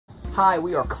Hi,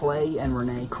 we are Clay and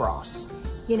Renee Crosse.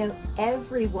 You know,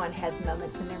 everyone has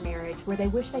moments in their marriage where they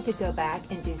wish they could go back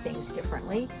and do things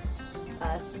differently,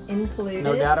 us included.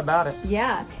 No doubt about it.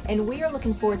 Yeah, and we are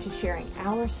looking forward to sharing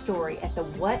our story at the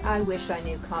What I Wish I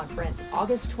Knew conference,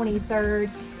 August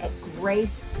 23rd at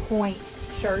Grace Point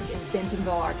Church in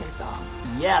Bentonville, Arkansas.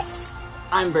 Yes,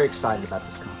 I'm very excited about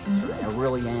this conference. I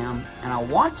really am. And I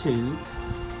want to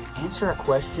answer a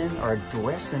question or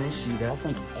address an issue that I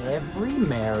think every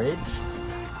marriage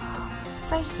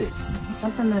faces.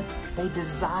 Something that they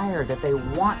desire, that they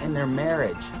want in their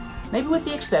marriage. Maybe with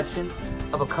the exception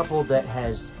of a couple that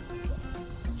has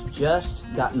just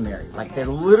gotten married. Like they're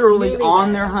literally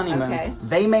on their honeymoon. Okay.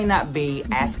 They may not be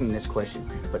asking this question,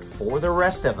 but for the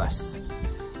rest of us,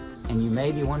 and you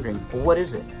may be wondering, well, what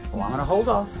is it? Well, I'm going to hold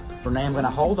off. Renee, I'm going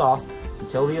to hold off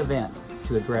until the event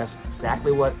to address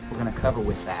exactly what we're going to cover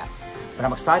with that. But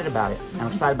I'm excited about it. I'm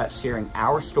excited about sharing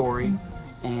our story,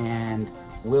 and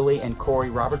Willie and Corey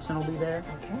Robertson will be there.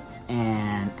 Okay.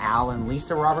 And Al and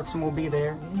Lisa Robertson will be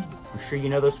there. I'm sure you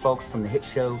know those folks from the hit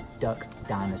show Duck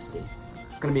Dynasty.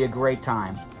 It's going to be a great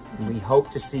time, and we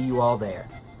hope to see you all there.